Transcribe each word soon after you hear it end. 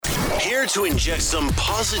Here to inject some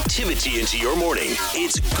positivity into your morning.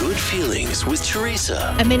 It's Good Feelings with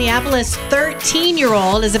Teresa. A Minneapolis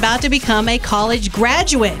 13-year-old is about to become a college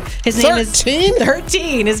graduate. His name is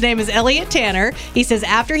 13. His name is Elliot Tanner. He says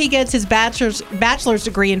after he gets his bachelor's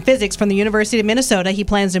degree in physics from the University of Minnesota, he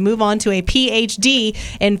plans to move on to a PhD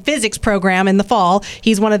in physics program in the fall.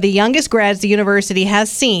 He's one of the youngest grads the university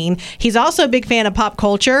has seen. He's also a big fan of pop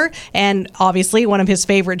culture, and obviously one of his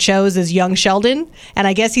favorite shows is Young Sheldon. And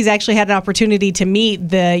I guess he's actually had an opportunity to meet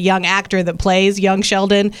the young actor that plays Young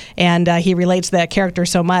Sheldon, and he relates to that character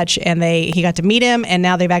so much, and he got to meet him, and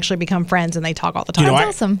now they've actually become friends, and they talk all the time.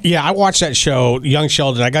 That's awesome. I watched that show, Young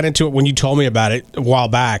Sheldon. I got into it when you told me about it a while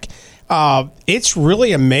back. It's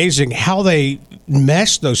really amazing how they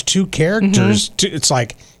mesh those two characters. It's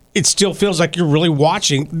like it still feels like you're really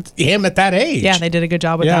watching him at that age. Yeah, they did a good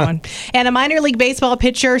job with that one. And a minor league baseball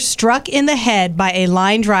pitcher struck in the head by a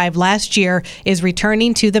line drive last year is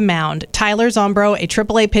returning to the mound. Tyler Zombro, a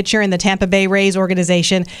AAA pitcher in the Tampa Bay Rays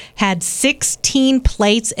organization, had 16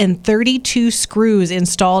 plates and 32 screws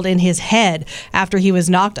installed in his head after he was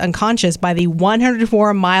knocked unconscious by the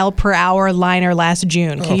 104-mile-per-hour liner last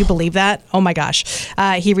June. Can you believe that? Oh, my gosh.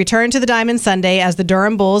 He returned to the diamond Sunday as the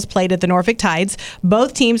Durham Bulls played at the Norfolk Tides.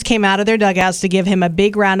 Both teams came out of their dugouts to give him a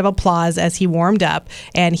big round of applause as he warmed up,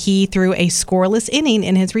 and he threw a scoreless inning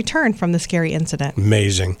in his return from the scary incident.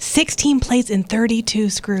 Amazing. 16 plates and 32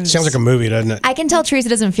 screws. Sounds like a movie, doesn't it? I can tell Teresa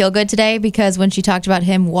doesn't feel good today because when she talked about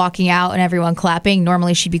him walking out and everyone clapping,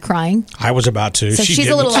 normally she'd be crying. I was about to. So she's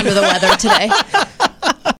a little under the weather today.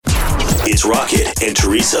 It's Rocket and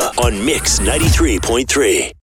Teresa on Mix 93.3.